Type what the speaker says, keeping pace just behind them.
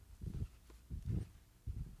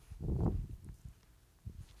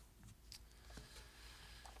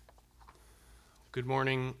Good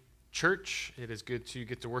morning, church. It is good to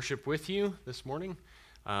get to worship with you this morning.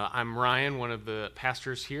 I'm Ryan, one of the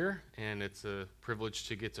pastors here, and it's a privilege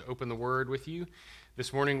to get to open the Word with you.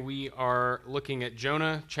 This morning we are looking at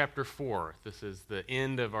Jonah chapter 4. This is the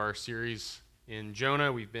end of our series in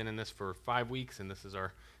Jonah. We've been in this for 5 weeks, and this is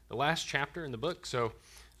the last chapter in the book. So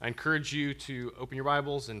I encourage you to open your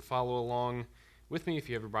Bibles and follow along with me if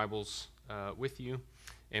you have your Bibles with you.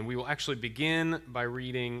 And we will actually begin by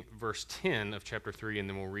reading verse 10 of chapter 3, and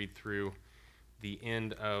then we'll read through the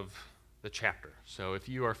end of the chapter. So if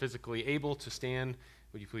you are physically able to stand,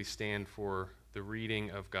 would you please stand for the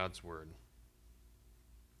reading of God's word?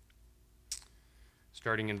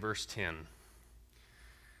 Starting in verse 10.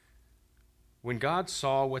 When God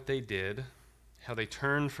saw what they did, how they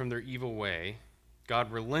turned from their evil way,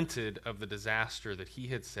 God relented of the disaster that he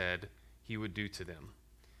had said he would do to them,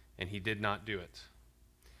 and he did not do it.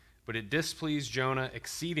 But it displeased Jonah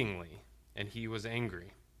exceedingly, and he was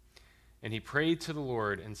angry. And he prayed to the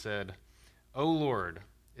Lord and said, O Lord,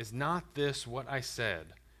 is not this what I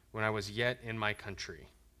said when I was yet in my country?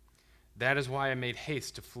 That is why I made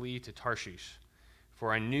haste to flee to Tarshish,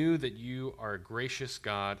 for I knew that you are a gracious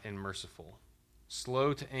God and merciful,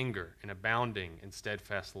 slow to anger and abounding in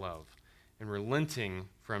steadfast love, and relenting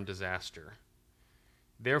from disaster.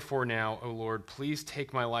 Therefore now, O Lord, please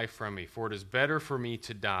take my life from me, for it is better for me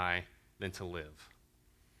to die than to live.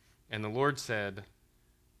 And the Lord said,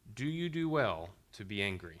 Do you do well to be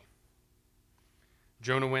angry?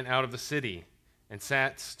 Jonah went out of the city and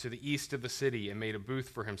sat to the east of the city and made a booth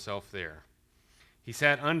for himself there. He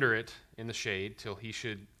sat under it in the shade till he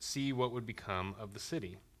should see what would become of the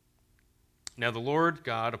city. Now the Lord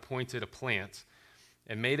God appointed a plant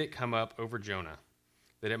and made it come up over Jonah,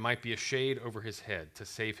 that it might be a shade over his head to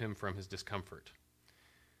save him from his discomfort.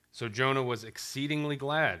 So Jonah was exceedingly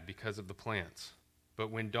glad because of the plant.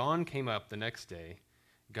 But when dawn came up the next day,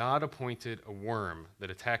 God appointed a worm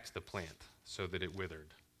that attacked the plant so that it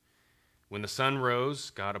withered. When the sun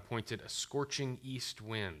rose, God appointed a scorching east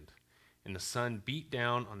wind, and the sun beat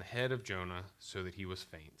down on the head of Jonah so that he was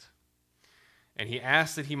faint. And he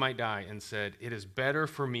asked that he might die and said, It is better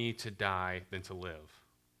for me to die than to live.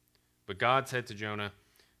 But God said to Jonah,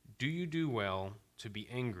 Do you do well to be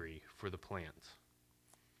angry for the plant?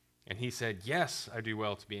 And he said, Yes, I do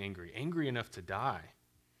well to be angry enough to die.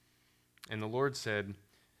 And the Lord said,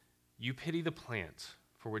 You pity the plant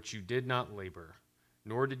for which you did not labor,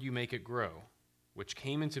 nor did you make it grow, which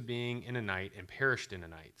came into being in a night and perished in a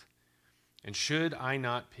night. And should I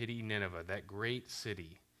not pity Nineveh, that great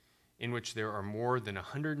city, in which there are more than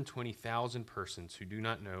 120,000 persons who do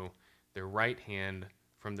not know their right hand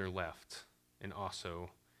from their left, and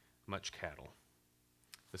also much cattle?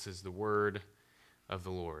 This is the word of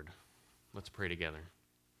the Lord. Let's pray together.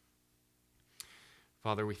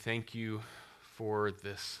 Father, we thank you for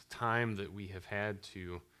this time that we have had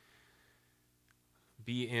to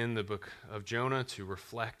be in the book of Jonah, to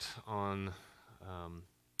reflect on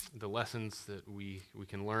the lessons that we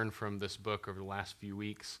can learn from this book over the last few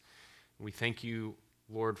weeks. We thank you,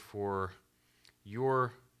 Lord, for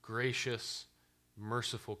your gracious,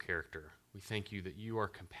 merciful character. We thank you that you are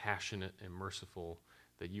compassionate and merciful,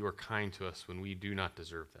 that you are kind to us when we do not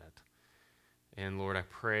deserve that. And Lord, I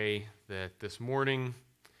pray that this morning,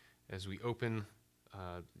 as we open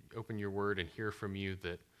your word and hear from you,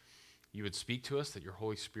 that you would speak to us, that your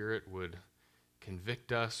Holy Spirit would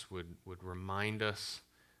convict us, would remind us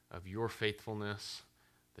of your faithfulness,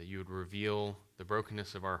 that you would reveal the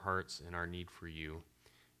brokenness of our hearts and our need for you,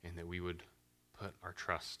 and that we would put our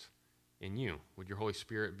trust in you. Would your Holy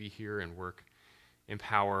Spirit be here and work in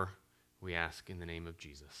power, we ask in the name of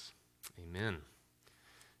Jesus. Amen.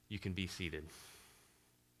 You can be seated.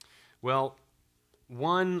 Well,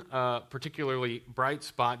 one particularly bright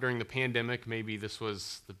spot during the pandemic, maybe this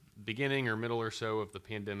was the beginning or middle or so of the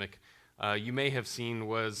pandemic, you may have seen,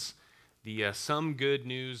 was the Some Good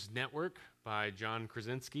News Network by John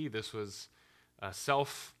Krasinski. This was a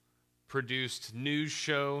self-produced news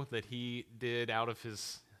show that he did out of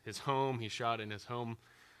his home. He shot in his home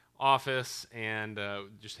office and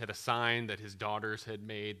just had a sign that his daughters had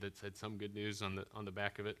made that said "Some Good News" on the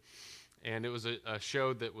back of it. And it was a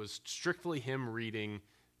show that was strictly him reading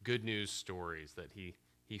good news stories that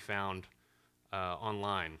he found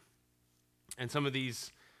online. And some of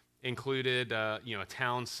these included, a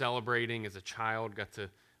town celebrating as a child got to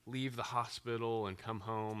leave the hospital and come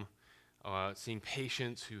home, seeing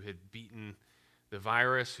patients who had beaten the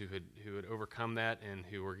virus, who had overcome that, and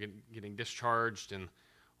who were getting discharged, and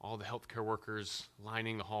all the healthcare workers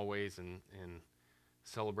lining the hallways and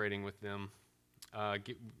celebrating with them.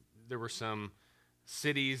 There were some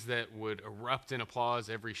cities that would erupt in applause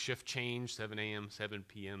every shift change, 7 a.m., 7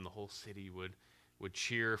 p.m. The whole city would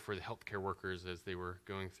cheer for the healthcare workers as they were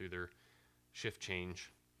going through their shift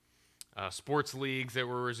change. Sports leagues that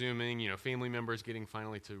were resuming, family members getting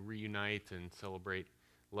finally to reunite and celebrate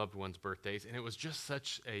loved ones' birthdays. And it was just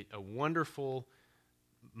such a wonderful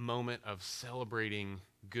moment of celebrating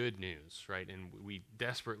good news, right? And we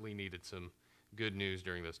desperately needed some good news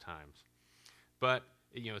during those times. But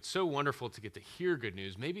it's so wonderful to get to hear good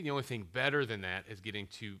news. Maybe the only thing better than that is getting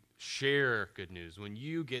to share good news. When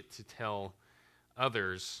you get to tell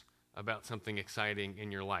others about something exciting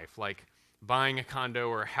in your life, like buying a condo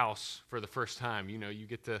or a house for the first time.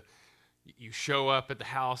 You show up at the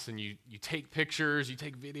house and you take pictures, you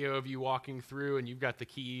take video of you walking through, and you've got the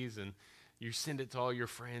keys, and you send it to all your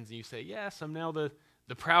friends, and you say, yes, I'm now the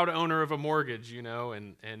proud owner of a mortgage,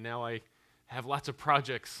 and now I have lots of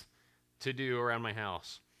projects to do around my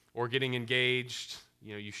house. Or getting engaged,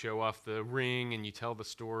 you show off the ring and you tell the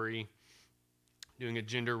story. Doing a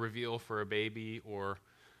gender reveal for a baby, or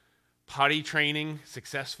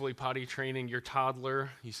successfully potty training your toddler.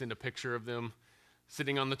 You send a picture of them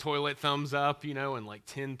sitting on the toilet, thumbs up, and like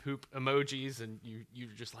 10 poop emojis, and you're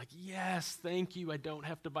just like, yes, thank you, I don't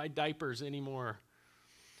have to buy diapers anymore.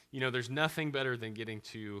 There's nothing better than getting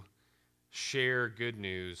to share good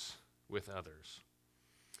news with others.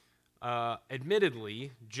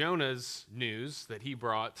 Admittedly, Jonah's news that he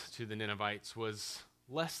brought to the Ninevites was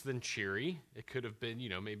less than cheery. It could have been,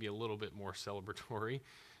 maybe a little bit more celebratory.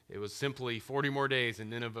 It was simply 40 more days and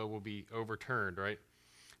Nineveh will be overturned, right?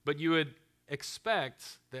 But you would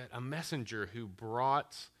expect that a messenger who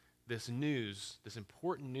brought this news, this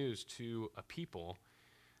important news to a people,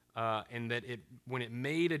 and that when it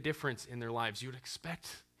made a difference in their lives, you would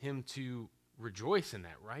expect him to rejoice in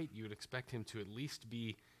that, right? You would expect him to at least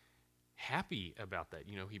be happy about that.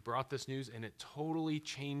 He brought this news and it totally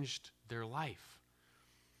changed their life.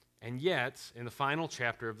 And yet, in the final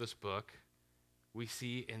chapter of this book, we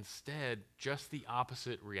see instead just the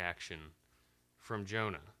opposite reaction from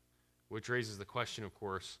Jonah, which raises the question, of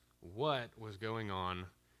course, what was going on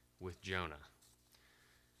with Jonah?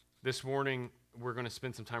 This morning, we're going to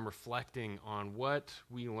spend some time reflecting on what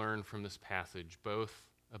we learn from this passage, both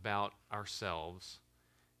about ourselves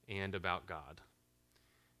and about God.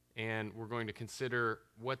 And we're going to consider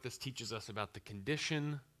what this teaches us about the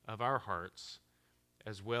condition of our hearts,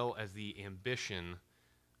 as well as the ambition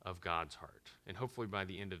of God's heart. And hopefully by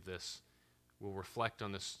the end of this, we'll reflect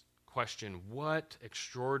on this question, what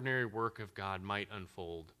extraordinary work of God might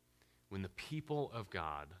unfold when the people of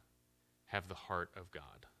God have the heart of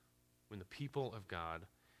God. When the people of God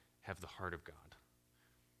have the heart of God.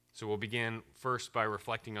 So we'll begin first by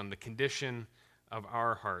reflecting on the condition of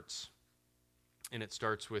our hearts. And it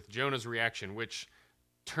starts with Jonah's reaction, which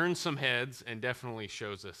turns some heads and definitely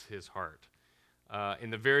shows us his heart. In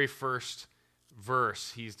the very first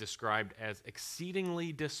verse, he's described as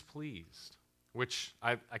exceedingly displeased, which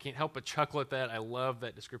I can't help but chuckle at that. I love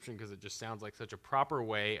that description because it just sounds like such a proper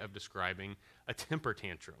way of describing a temper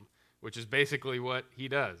tantrum, which is basically what he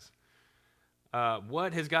does.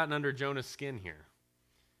 What has gotten under Jonah's skin here?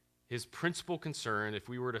 His principal concern, if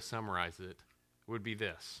we were to summarize it, would be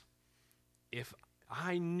this. If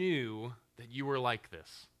I knew that you were like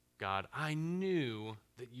this, God, I knew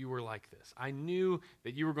that you were like this. I knew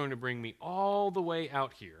that you were going to bring me all the way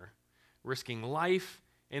out here, risking life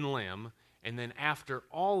and limb, and then after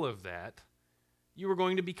all of that, you were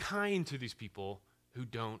going to be kind to these people who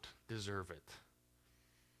don't deserve it.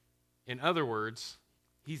 In other words,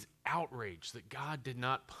 he's outraged that God did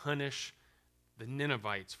not punish the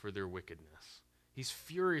Ninevites for their wickedness. He's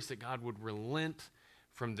furious that God would relent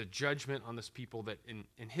from the judgment on this people that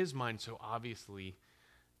in his mind so obviously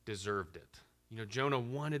deserved it. Jonah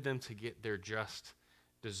wanted them to get their just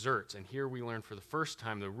deserts. And here we learn for the first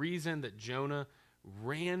time the reason that Jonah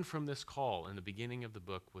ran from this call in the beginning of the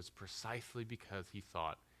book was precisely because he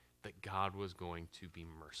thought that God was going to be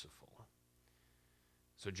merciful.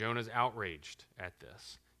 So Jonah's outraged at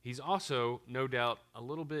this. He's also, no doubt, a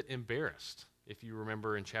little bit embarrassed. If you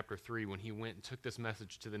remember in chapter 3, when he went and took this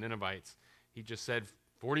message to the Ninevites, he just said,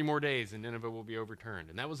 40 more days and Nineveh will be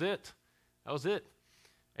overturned. And that was it. That was it.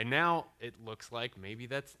 And now it looks like maybe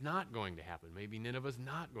that's not going to happen. Maybe Nineveh's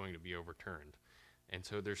not going to be overturned. And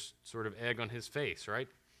so there's sort of egg on his face, right?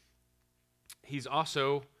 He's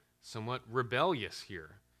also somewhat rebellious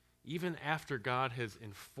here. Even after God has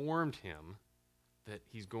informed him that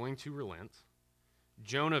he's going to relent,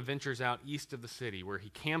 Jonah ventures out east of the city where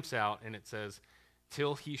he camps out, and it says,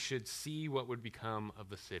 till he should see what would become of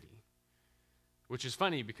the city. Which is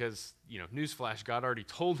funny because, newsflash, God already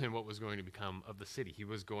told him what was going to become of the city. He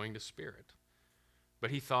was going to spare it. But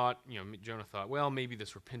he thought, Jonah thought, well, maybe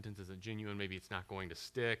this repentance isn't genuine, maybe it's not going to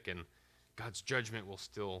stick, and God's judgment will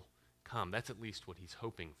still come. That's at least what he's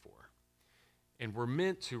hoping for. And we're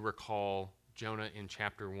meant to recall Jonah in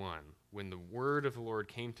chapter 1, when the word of the Lord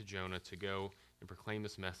came to Jonah to go and proclaim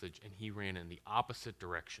this message, and he ran in the opposite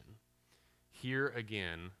direction. Here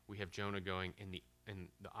again, we have Jonah going in the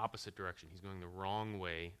opposite direction. He's going the wrong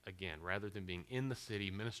way again. Rather than being in the city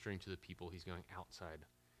ministering to the people, he's going outside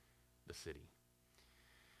the city.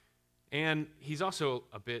 And he's also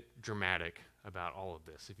a bit dramatic about all of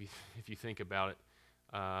this. If you think about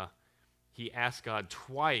it, he asked God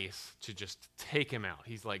twice to just take him out.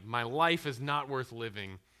 He's like, my life is not worth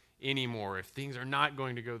living anymore. If things are not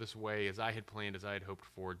going to go this way as I had planned, as I had hoped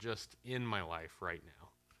for, just in my life right now.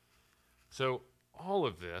 So all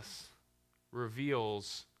of this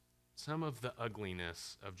reveals some of the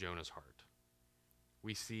ugliness of Jonah's heart.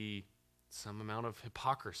 We see some amount of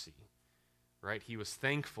hypocrisy, right? He was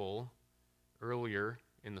thankful earlier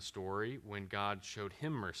in the story when God showed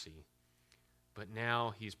him mercy, but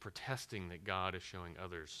now he's protesting that God is showing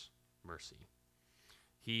others mercy.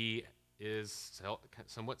 He is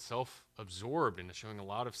somewhat self-absorbed and is showing a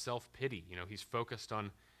lot of self-pity. He's focused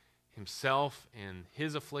on himself and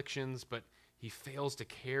his afflictions, but he fails to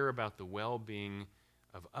care about the well-being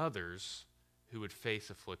of others who would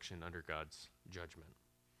face affliction under God's judgment.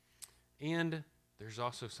 And there's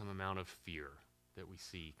also some amount of fear that we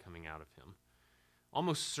see coming out of him.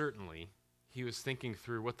 Almost certainly, he was thinking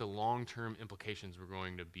through what the long-term implications were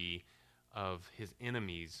going to be of his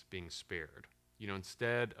enemies being spared.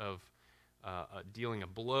 Instead of dealing a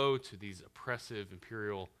blow to these oppressive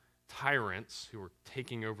imperial tyrants who were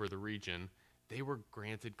taking over the region, they were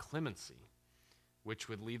granted clemency, which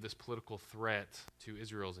would leave this political threat to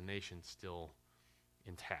Israel as a nation still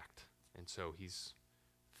intact. And so he's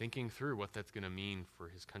thinking through what that's going to mean for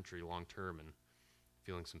his country long term and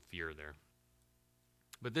feeling some fear there.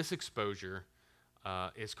 But this exposure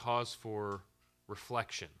is cause for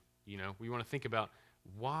reflection. We want to think about,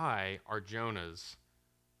 why are Jonah's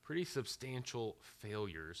pretty substantial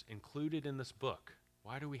failures included in this book?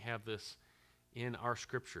 Why do we have this in our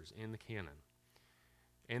scriptures, in the canon?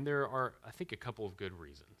 And there are, I think, a couple of good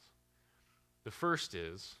reasons. The first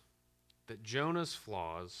is that Jonah's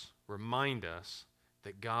flaws remind us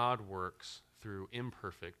that God works through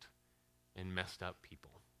imperfect and messed up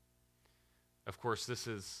people. Of course, this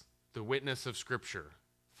is the witness of Scripture.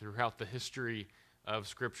 Throughout the history of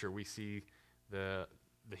Scripture, we see the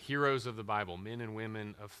heroes of the Bible, men and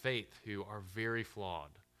women of faith who are very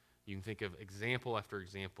flawed. You can think of example after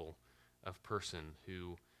example of person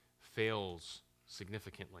who fails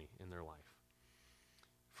significantly in their life.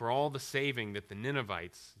 For all the saving that the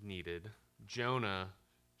Ninevites needed, Jonah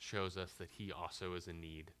shows us that he also is in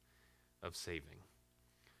need of saving.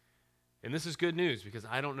 And this is good news, because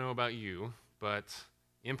I don't know about you, but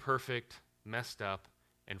imperfect, messed up,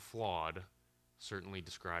 and flawed certainly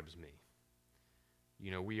describes me.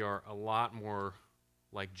 We are a lot more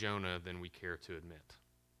like Jonah than we care to admit.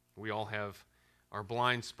 We all have our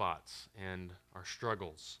blind spots and our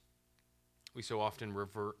struggles. We so often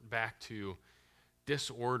revert back to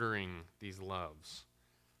disordering these loves.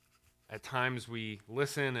 At times we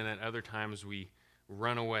listen, and at other times we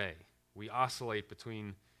run away. We oscillate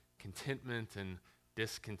between contentment and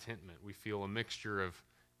discontentment. We feel a mixture of,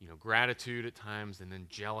 gratitude at times, and then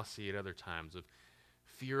jealousy at other times, of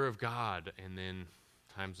fear of God, and then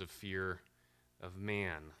times of fear of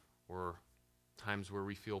man, or times where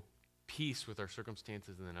we feel peace with our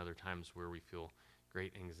circumstances, and then other times where we feel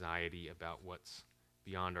great anxiety about what's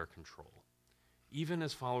beyond our control. Even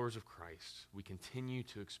as followers of Christ, we continue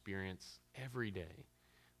to experience every day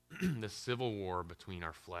the civil war between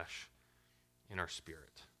our flesh and our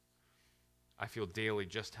spirit. I feel daily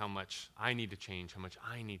just how much I need to change, how much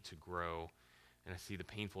I need to grow, and I see the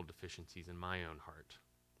painful deficiencies in my own heart.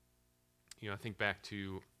 I think back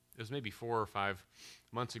to, it was maybe 4 or 5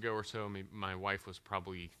 months ago or so, my wife was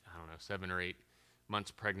probably, 7 or 8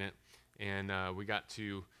 months pregnant, and we got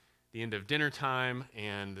to the end of dinner time,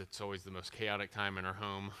 and it's always the most chaotic time in our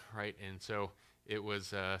home, right? And so it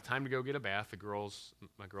was time to go get a bath.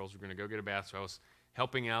 My girls were going to go get a bath, so I was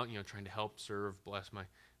helping out, trying to help serve, bless my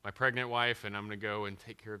pregnant wife, and I'm going to go and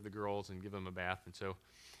take care of the girls and give them a bath. And so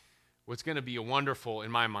what's going to be a wonderful, in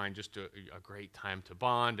my mind, just a great time to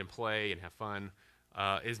bond and play and have fun,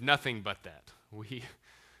 is nothing but that.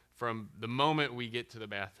 From the moment we get to the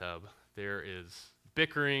bathtub, there is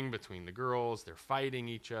bickering between the girls. They're fighting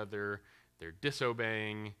each other. They're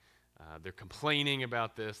disobeying. They're complaining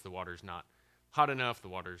about this. The water's not hot enough. The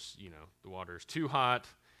water's too hot.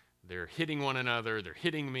 They're hitting one another. They're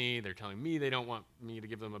hitting me. They're telling me they don't want me to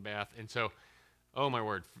give them a bath. And so Oh my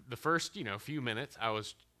word. The first, few minutes, I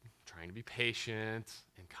was trying to be patient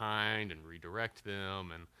and kind and redirect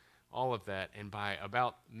them and all of that. And by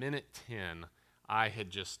about minute 10, I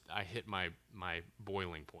hit my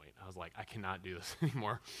boiling point. I was like, I cannot do this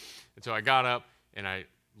anymore. And so I got up and I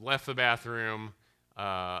left the bathroom.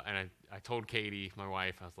 And I told Katie, my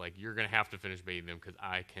wife, I was like, you're going to have to finish bathing them because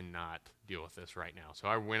I cannot deal with this right now. So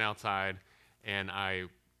I went outside and I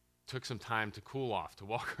took some time to cool off, to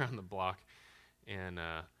walk around the block and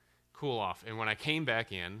cool off. And when I came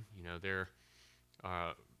back in,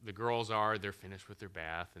 the girls they're finished with their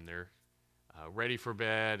bath and they're ready for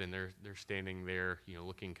bed, and they're standing there,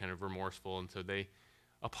 looking kind of remorseful. And so they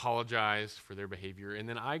apologized for their behavior, and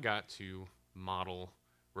then I got to model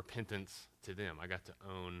repentance to them. I got to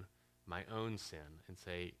own my own sin and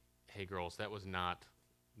say, "Hey, girls, that was not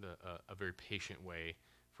a very patient way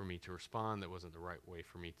for me to respond. That wasn't the right way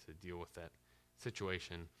for me to deal with that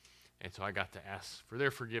situation." And so I got to ask for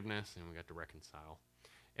their forgiveness, and we got to reconcile.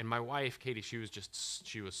 And my wife, Katie, she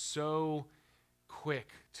was so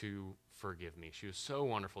quick to forgive me. She was so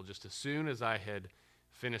wonderful. Just as soon as I had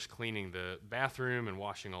finished cleaning the bathroom and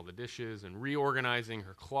washing all the dishes and reorganizing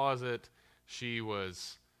her closet, she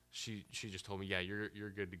just told me, "Yeah, you're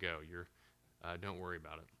good to go. Don't worry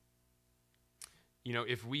about it."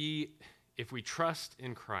 If we trust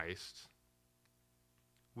in Christ,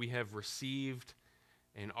 we have received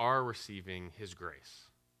and are receiving his grace.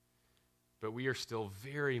 But we are still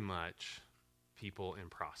very much people in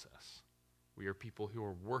process. We are people who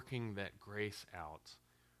are working that grace out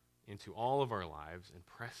into all of our lives and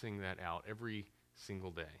pressing that out every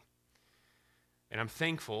single day. And I'm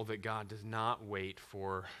thankful that God does not wait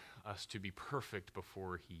for us to be perfect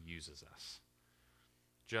before he uses us.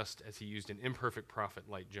 Just as he used an imperfect prophet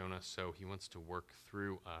like Jonah, so he wants to work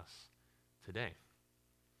through us today.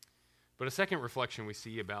 But a second reflection we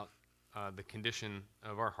see about the condition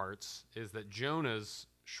of our hearts is that Jonah's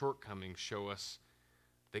shortcomings show us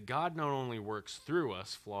that God not only works through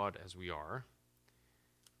us, flawed as we are,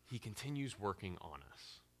 he continues working on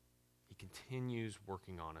us. He continues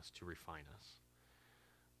working on us to refine us.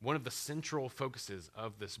 One of the central focuses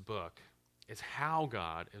of this book is how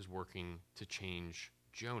God is working to change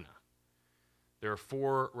Jonah. There are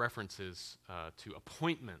 4 references to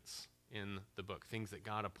appointments in the book, things that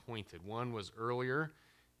God appointed. One was earlier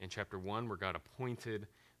in chapter 1, where God appointed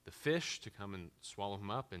the fish to come and swallow him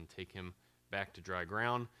up and take him back to dry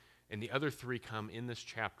ground. And the other 3 come in this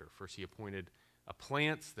chapter. First, he appointed a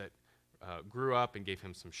plant that grew up and gave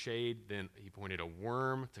him some shade. Then he appointed a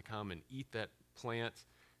worm to come and eat that plant,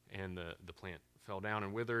 and the plant fell down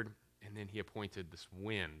and withered. And then he appointed this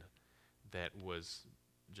wind that was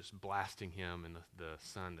just blasting him and the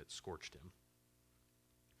sun that scorched him.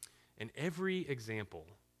 And every example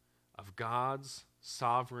of God's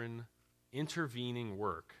sovereign intervening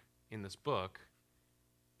work in this book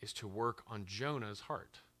is to work on Jonah's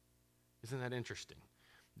heart. Isn't that interesting?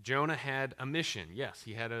 Jonah had a mission. Yes,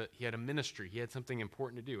 he had a ministry. He had something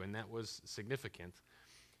important to do, and that was significant.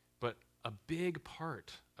 But a big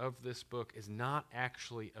part of this book is not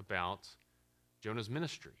actually about Jonah's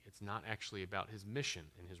ministry. It's not actually about his mission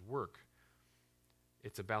and his work.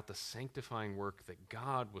 It's about the sanctifying work that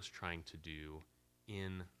God was trying to do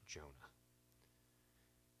in Jonah.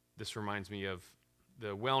 This reminds me of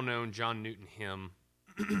the well-known John Newton hymn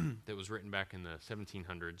that was written back in the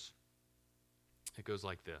 1700s. It goes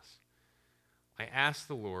like this: "I ask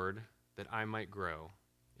the Lord that I might grow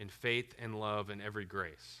in faith and love and every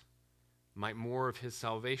grace, might more of his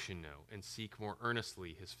salvation know and seek more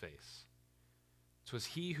earnestly his face. 'Twas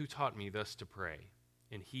he who taught me thus to pray,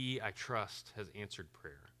 and he, I trust, has answered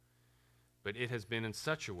prayer. But it has been in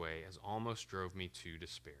such a way as almost drove me to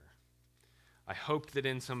despair. I hoped that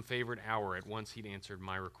in some favored hour at once he'd answered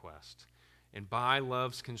my request, and by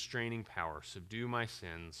love's constraining power subdue my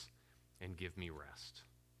sins and give me rest.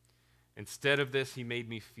 Instead of this, he made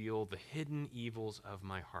me feel the hidden evils of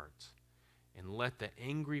my heart, and let the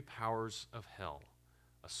angry powers of hell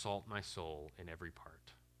assault my soul in every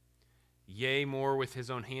part. Yea, more with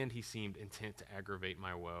his own hand he seemed intent to aggravate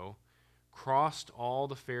my woe, crossed all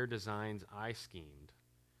the fair designs I schemed,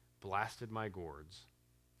 blasted my gourds,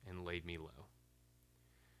 and laid me low.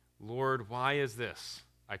 Lord, why is this?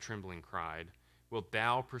 I trembling cried. Wilt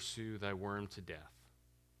thou pursue thy worm to death?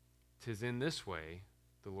 'Tis in this way,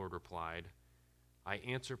 the Lord replied, I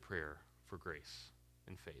answer prayer for grace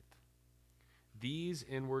and faith. These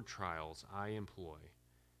inward trials I employ,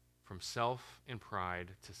 from self and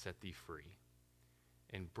pride to set thee free,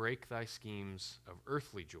 and break thy schemes of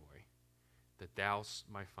earthly joy, that thou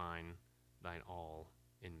might find thine all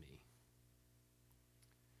in me.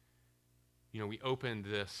 We opened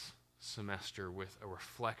this semester with a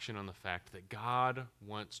reflection on the fact that God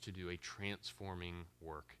wants to do a transforming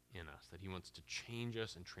work in us, that he wants to change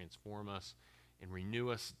us and transform us and renew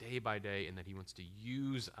us day by day, and that he wants to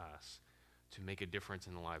use us to make a difference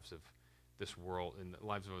in the lives of this world, in the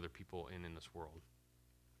lives of other people, and in this world.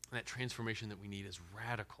 And that transformation that we need is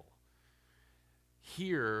radical.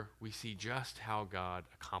 Here we see just how God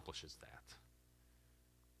accomplishes that.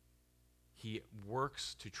 He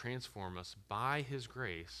works to transform us by his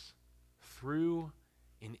grace through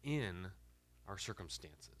and in our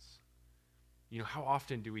circumstances. You know, how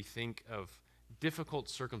often do we think of difficult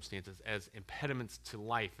circumstances as impediments to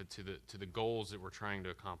life and to the goals that we're trying to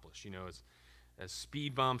accomplish? You know, as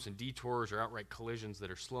speed bumps and detours or outright collisions that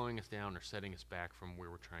are slowing us down or setting us back from where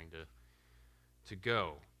we're trying to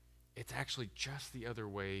go. It's actually just the other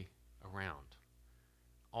way around.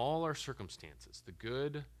 All our circumstances, the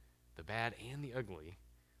good, the bad, and the ugly,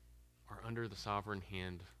 are under the sovereign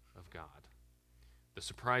hand of God. The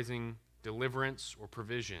surprising deliverance or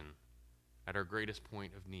provision at our greatest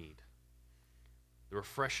point of need. The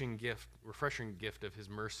refreshing gift of his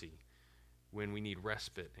mercy when we need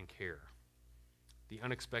respite and care. The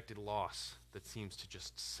unexpected loss that seems to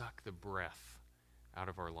just suck the breath out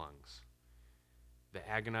of our lungs. The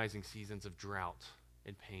agonizing seasons of drought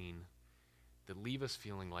and pain that leave us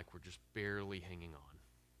feeling like we're just barely hanging on.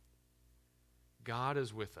 God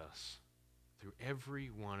is with us through every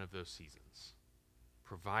one of those seasons,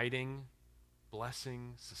 providing,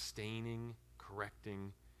 blessing, sustaining,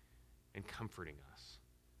 correcting, and comforting us.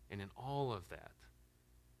 And in all of that,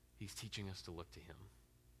 he's teaching us to look to him.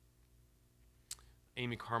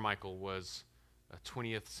 Amy Carmichael was a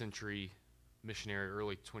 20th century missionary,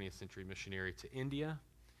 early 20th century missionary to India,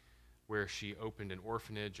 where she opened an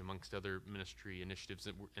orphanage amongst other ministry initiatives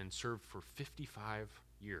and served for 55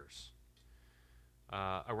 years.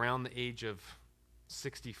 Around the age of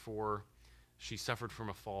 64, she suffered from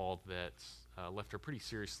a fall that left her pretty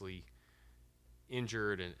seriously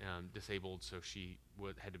injured and disabled, so she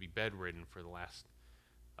had to be bedridden for the last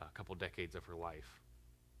couple decades of her life.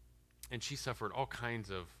 And she suffered all kinds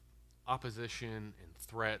of opposition and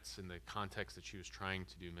threats in the context that she was trying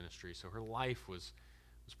to do ministry. So her life was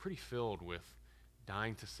pretty filled with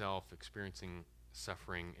dying to self, experiencing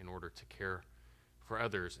suffering in order to care for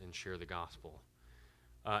others and share the gospel.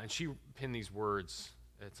 And she penned these words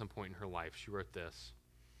at some point in her life. She wrote this: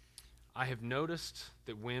 "I have noticed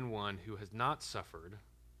that when one who has not suffered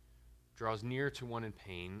draws near to one in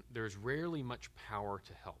pain, there is rarely much power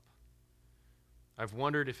to help. I've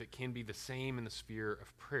wondered if it can be the same in the sphere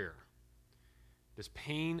of prayer. Does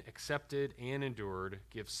pain accepted and endured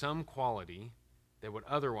give some quality that would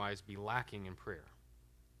otherwise be lacking in prayer?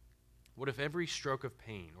 What if every stroke of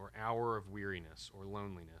pain or hour of weariness or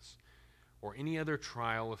loneliness or any other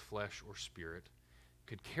trial of flesh or spirit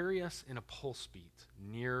could carry us in a pulse beat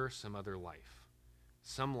nearer some other life,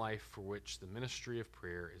 some life for which the ministry of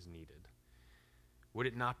prayer is needed? Would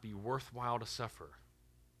it not be worthwhile to suffer?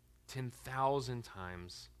 10,000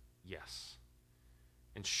 times yes.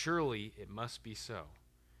 And surely it must be so.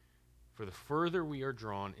 For the further we are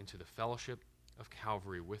drawn into the fellowship of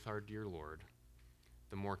Calvary with our dear Lord,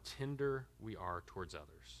 the more tender we are towards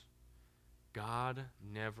others. God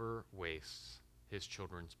never wastes his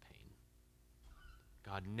children's pain.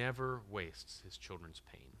 God never wastes his children's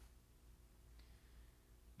pain.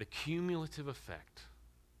 The cumulative effect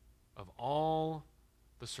of all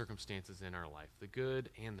the circumstances in our life, the good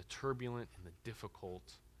and the turbulent and the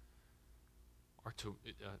difficult, are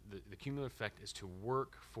the cumulative effect is to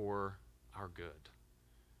work for our good.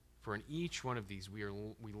 For in each one of these,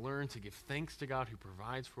 we learn to give thanks to God who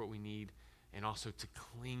provides for what we need, and also to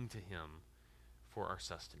cling to him for our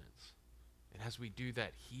sustenance. And as we do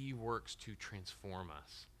that, he works to transform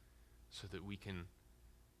us so that we can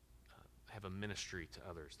have a ministry to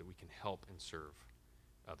others, that we can help and serve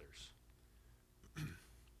others.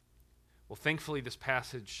 Well, thankfully, this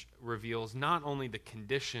passage reveals not only the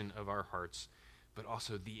condition of our hearts, but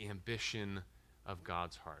also the ambition of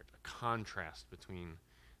God's heart, a contrast between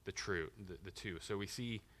the two. So we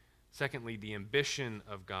see, secondly, the ambition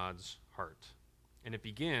of God's heart. And it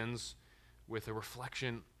begins with a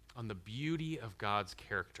reflection on the beauty of God's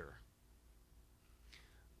character.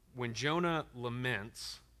 When Jonah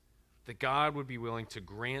laments that God would be willing to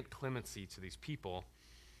grant clemency to these people,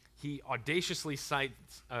 he audaciously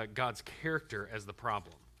cites God's character as the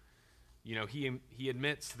problem. You know, he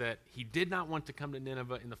admits that he did not want to come to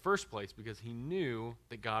Nineveh in the first place because he knew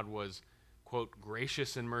that God was, quote,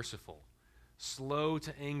 gracious and merciful, slow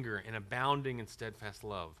to anger and abounding in steadfast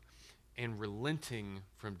love, and relenting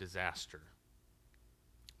from disaster.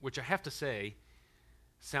 Which I have to say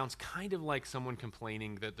sounds kind of like someone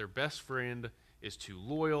complaining that their best friend is too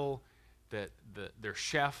loyal, that their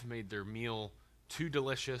chef made their meal too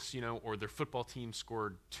delicious, or their football team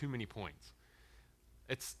scored too many points.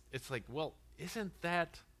 It's like, well, isn't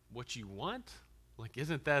that what you want? Like,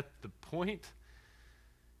 isn't that the point?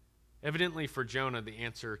 Evidently for Jonah, the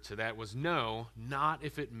answer to that was no, not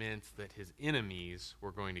if it meant that his enemies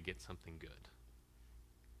were going to get something good.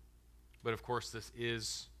 But of course, this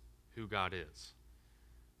is who God is.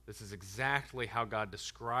 This is exactly how God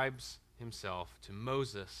describes himself to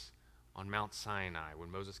Moses on Mount Sinai,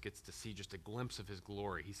 when Moses gets to see just a glimpse of his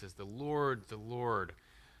glory. He says, the Lord,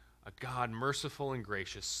 a God merciful and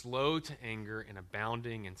gracious, slow to anger and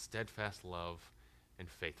abounding in steadfast love and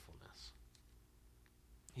faithfulness.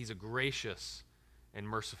 He's a gracious and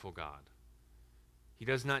merciful God. He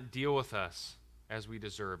does not deal with us as we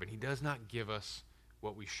deserve, and he does not give us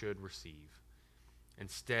what we should receive.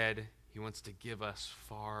 Instead, he wants to give us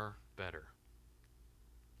far better.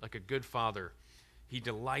 Like a good father, he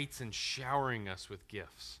delights in showering us with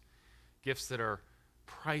gifts that are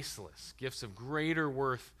priceless, gifts of greater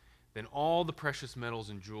worth than all the precious metals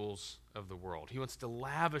and jewels of the world. He wants to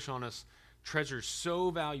lavish on us treasures so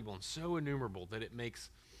valuable and so innumerable that it makes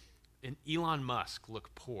an Elon Musk look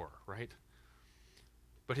poor, right?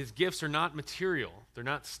 But his gifts are not material. They're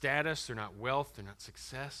not status, they're not wealth, they're not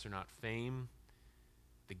success, they're not fame.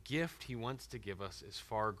 The gift he wants to give us is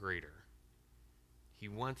far greater. He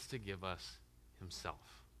wants to give us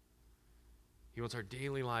himself. He wants our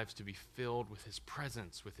daily lives to be filled with his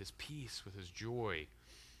presence, with his peace, with his joy.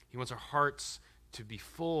 He wants our hearts to be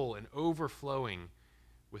full and overflowing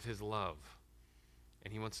with his love.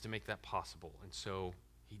 And he wants to make that possible. And so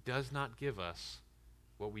he does not give us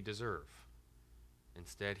what we deserve.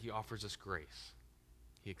 Instead, he offers us grace.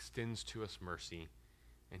 He extends to us mercy,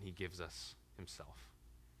 and he gives us himself.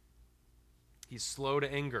 He's slow to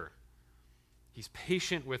anger. He's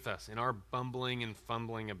patient with us in our bumbling and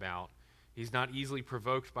fumbling about. He's not easily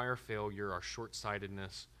provoked by our failure, our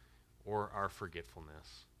short-sightedness, or our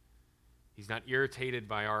forgetfulness. He's not irritated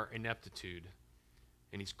by our ineptitude,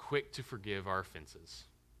 and he's quick to forgive our offenses.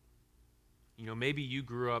 Maybe you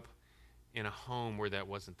grew up in a home where that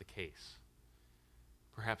wasn't the case.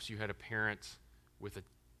 Perhaps you had a parent with a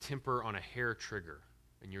temper on a hair trigger,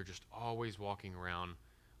 and you're just always walking around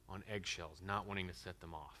on eggshells, not wanting to set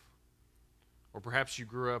them off. Or perhaps you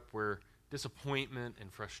grew up where disappointment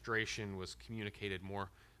and frustration was communicated more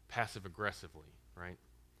passive-aggressively, right?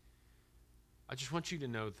 I just want you to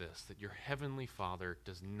know this, that your heavenly Father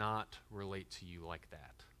does not relate to you like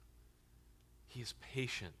that. He is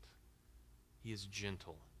patient. He is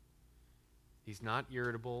gentle. He's not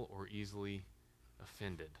irritable or easily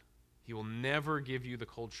offended. He will never give you the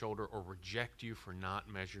cold shoulder or reject you for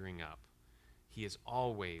not measuring up. He is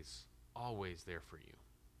always, always there for you.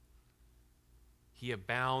 He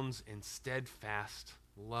abounds in steadfast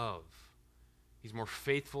love. He's more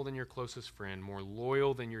faithful than your closest friend, more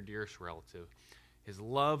loyal than your dearest relative. His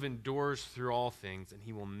love endures through all things, and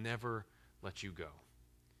he will never let you go.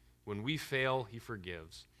 When we fail, he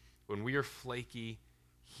forgives. When we are flaky,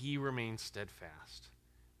 he remains steadfast.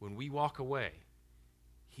 When we walk away,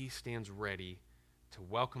 he stands ready to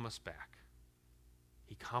welcome us back.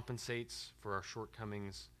 He compensates for our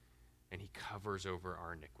shortcomings, and he covers over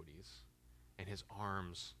our iniquities. And his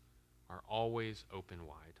arms are always open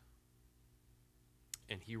wide.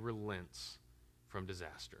 And he relents from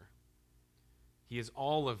disaster. He is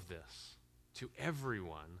all of this to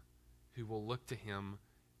everyone who will look to him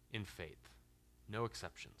in faith. No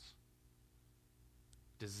exceptions.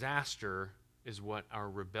 Disaster is what our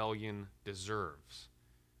rebellion deserves.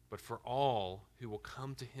 But for all who will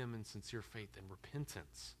come to him in sincere faith and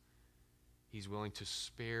repentance, he's willing to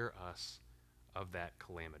spare us of that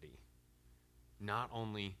calamity. Not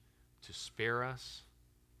only to spare us,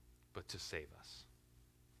 but to save us.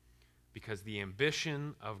 Because the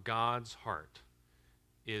ambition of God's heart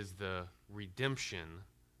is the redemption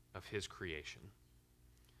of his creation.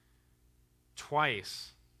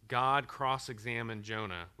 Twice, God cross-examined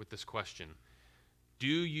Jonah with this question: do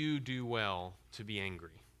you do well to be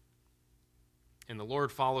angry? And the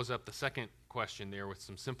Lord follows up the second question there with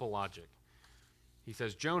some simple logic. He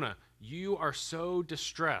says, Jonah, you are so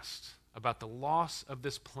distressed about the loss of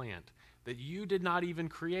this plant that you did not even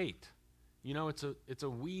create. It's a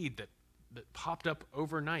weed that popped up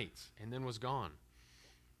overnight and then was gone.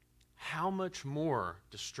 How much more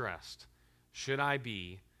distressed should I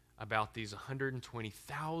be about these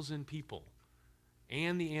 120,000 people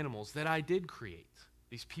and the animals that I did create,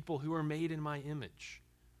 these people who are made in my image?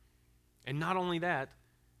 And not only that,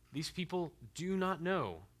 these people do not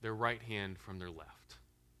know their right hand from their left.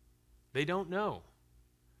 They don't know.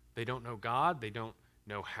 They don't know God. They don't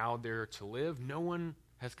know how they're to live. No one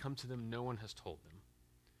has come to them. No one has told them.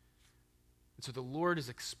 And so the Lord is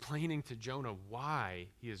explaining to Jonah why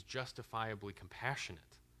he is justifiably compassionate.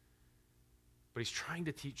 But he's trying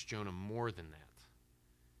to teach Jonah more than that.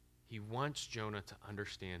 He wants Jonah to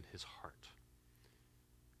understand his heart.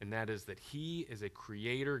 And that is that he is a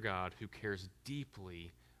creator God who cares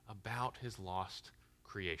deeply about his lost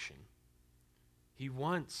creation. He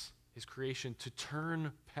wants his creation to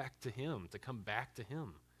turn back to him, to come back to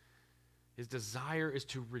him. His desire is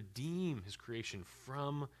to redeem his creation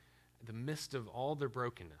from the midst of all their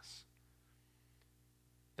brokenness.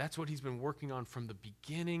 That's what he's been working on from the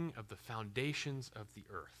beginning of the foundations of the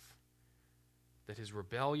earth. That his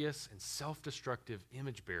rebellious and self-destructive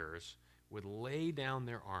image bearers would lay down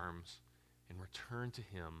their arms and return to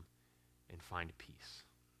him and find peace.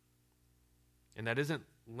 And that isn't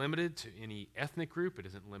limited to any ethnic group. It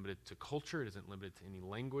isn't limited to culture. It isn't limited to any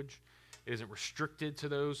language. It isn't restricted to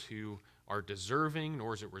those who are deserving,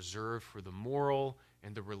 nor is it reserved for the moral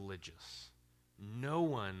and the religious. No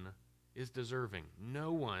one is deserving.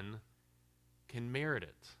 No one can merit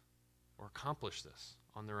it or accomplish this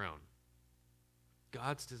on their own.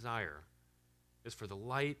 God's desire is for the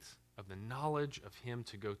light of the knowledge of him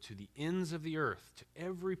to go to the ends of the earth, to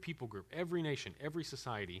every people group, every nation, every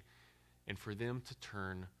society, and for them to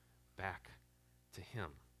turn back to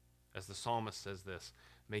him. As the psalmist says this,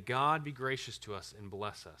 "May God be gracious to us and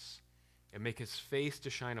bless us, and make his face to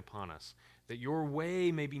shine upon us, that your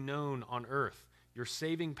way may be known on earth, your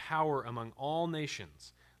saving power among all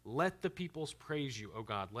nations. Let the peoples praise you, O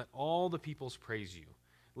God. Let all the peoples praise you.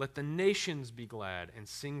 Let the nations be glad and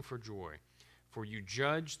sing for joy. For you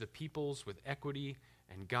judge the peoples with equity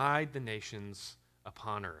and guide the nations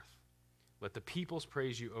upon earth. Let the peoples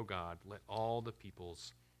praise you, O God. Let all the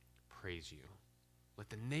peoples praise you. Let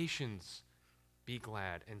the nations be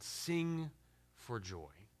glad and sing for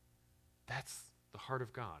joy." That's the heart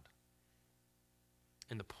of God.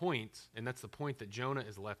 And that's the point that Jonah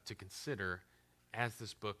is left to consider as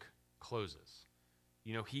this book closes.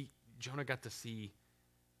 You know, Jonah got to see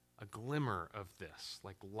a glimmer of this,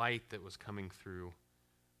 like light that was coming through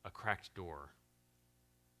a cracked door.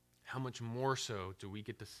 How much more so do we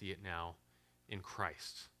get to see it now in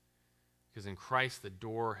Christ? Because in Christ, the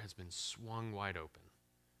door has been swung wide open.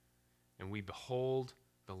 And we behold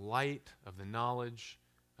the light of the knowledge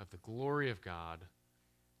of the glory of God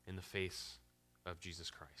in the face of Jesus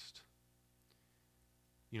Christ.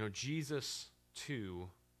 You know, Jesus,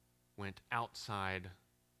 too, went outside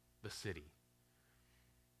the city.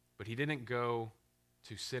 But he didn't go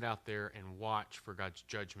to sit out there and watch for God's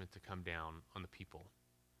judgment to come down on the people.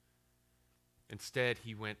 Instead,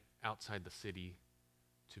 he went outside the city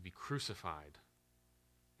to be crucified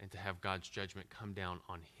and to have God's judgment come down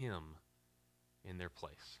on him in their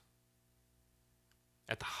place.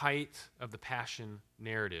 At the height of the passion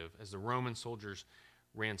narrative, as the Roman soldiers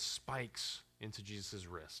ran spikes into Jesus'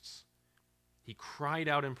 wrists, he cried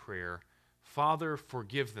out in prayer, "Father,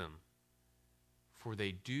 forgive them, for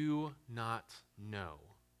they do not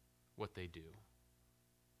know what they do."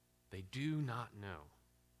 They do not know.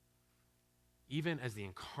 Even as the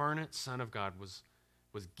incarnate Son of God was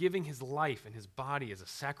giving his life and his body as a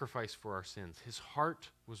sacrifice for our sins, his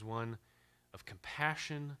heart was one of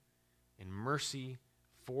compassion and mercy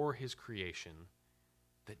for his creation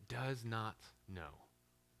that does not know,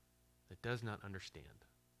 that does not understand,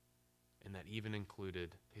 and that even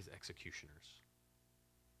included his executioners.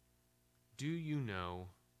 Do you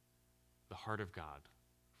know the heart of God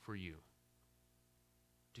for you?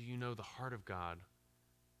 Do you know the heart of God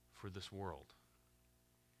for this world?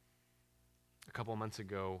 A couple of months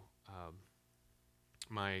ago,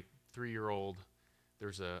 my 3-year-old,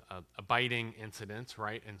 there's a biting incident,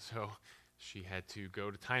 right? And so she had to go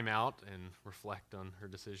to timeout and reflect on her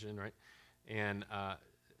decision, right? And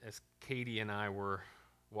as Katie and I were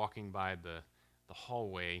walking by the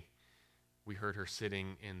hallway, we heard her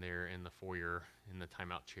sitting in there in the foyer in the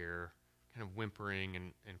timeout chair, kind of whimpering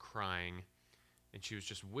and crying. And she was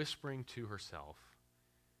just whispering to herself,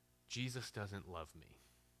 "Jesus doesn't love me."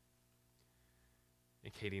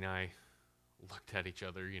 And Katie and I looked at each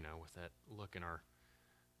other, with that look in our,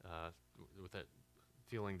 with that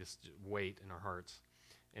feeling, this weight in our hearts.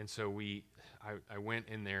 And so I went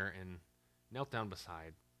in there and knelt down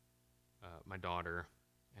beside my daughter,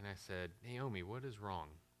 and I said, "Naomi, what is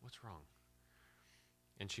wrong? What's wrong?"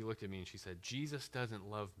 And she looked at me and she said, "Jesus doesn't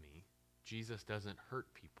love me. Jesus doesn't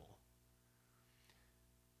hurt people."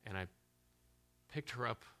 And I picked her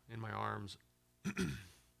up in my arms, and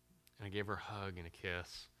I gave her a hug and a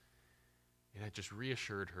kiss. And I just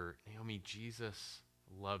reassured her, "Naomi, Jesus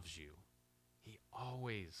loves you. He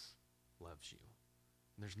always loves you.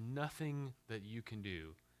 And there's nothing that you can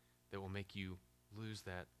do that will make you lose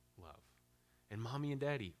that love. And mommy and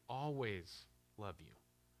daddy always love you.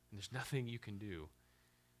 And there's nothing you can do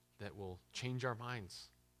that will change our minds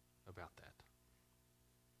about that.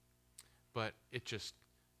 But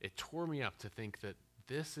it tore me up to think that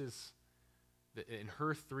this is, that in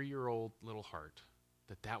her 3-year-old little heart,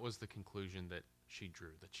 that was the conclusion that she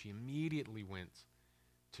drew, that she immediately went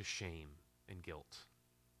to shame and guilt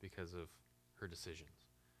because of her decisions.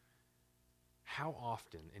 How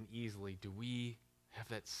often and easily do we have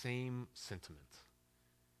that same sentiment?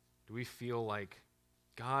 Do we feel like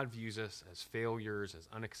God views us as failures, as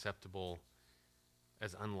unacceptable,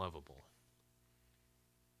 as unlovable?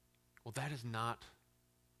 Well, that is not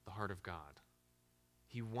the heart of God.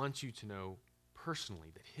 He wants you to know personally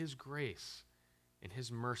that his grace and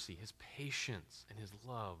his mercy, his patience and his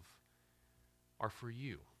love are for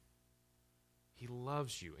you. He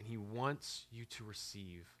loves you and he wants you to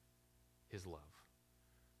receive his love.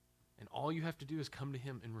 And all you have to do is come to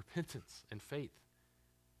him in repentance and faith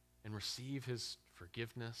and receive his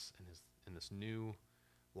forgiveness and this new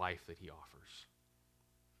life that he offers.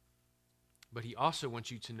 But he also wants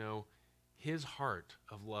you to know his heart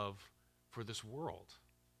of love for this world.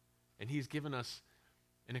 And he's given us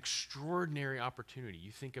an extraordinary opportunity.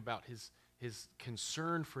 You think about his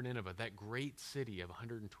concern for Nineveh, that great city of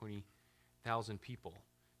 120,000 people.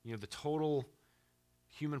 You know, the total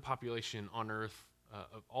human population on earth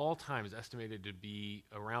of all time is estimated to be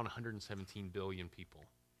around 117 billion people.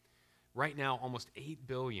 Right now, almost 8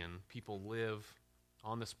 billion people live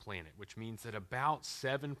on this planet, which means that about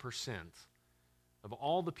 7% of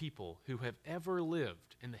all the people who have ever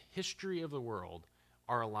lived in the history of the world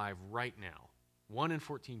are alive right now. 1 in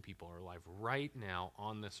 14 people are alive right now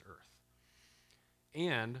on this earth.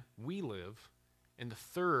 And we live in the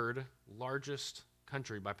third largest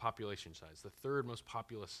country by population size, the third most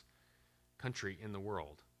populous country in the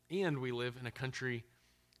world. And we live in a country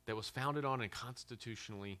that was founded on and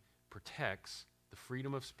constitutionally protects the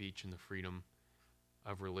freedom of speech and the freedom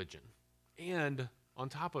of religion. And on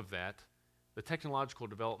top of that, the technological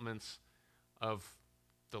developments of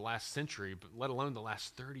the last century, but let alone the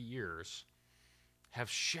last 30 years, have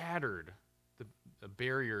shattered the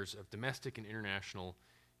barriers of domestic and international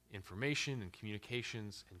information and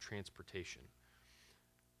communications and transportation.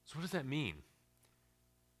 So what does that mean?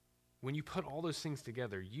 When you put all those things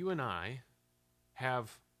together, you and I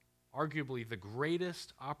have arguably the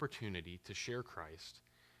greatest opportunity to share Christ,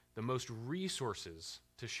 the most resources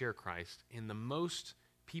to share Christ, and the most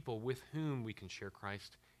people with whom we can share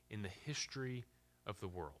Christ in the history of the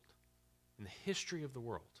world. In the history of the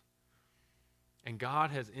world. And God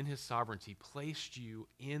has, in his sovereignty, placed you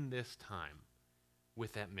in this time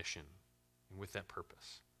with that mission and with that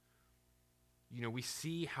purpose. You know, we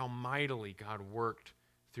see how mightily God worked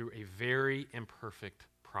through a very imperfect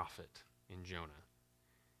prophet in Jonah.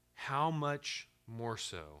 How much more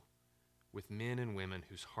so with men and women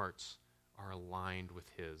whose hearts are aligned with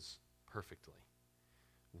his perfectly.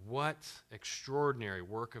 What extraordinary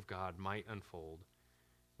work of God might unfold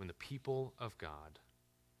when the people of God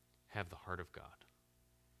have the heart of God.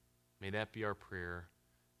 May that be our prayer,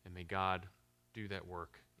 and may God do that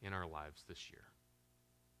work in our lives this year.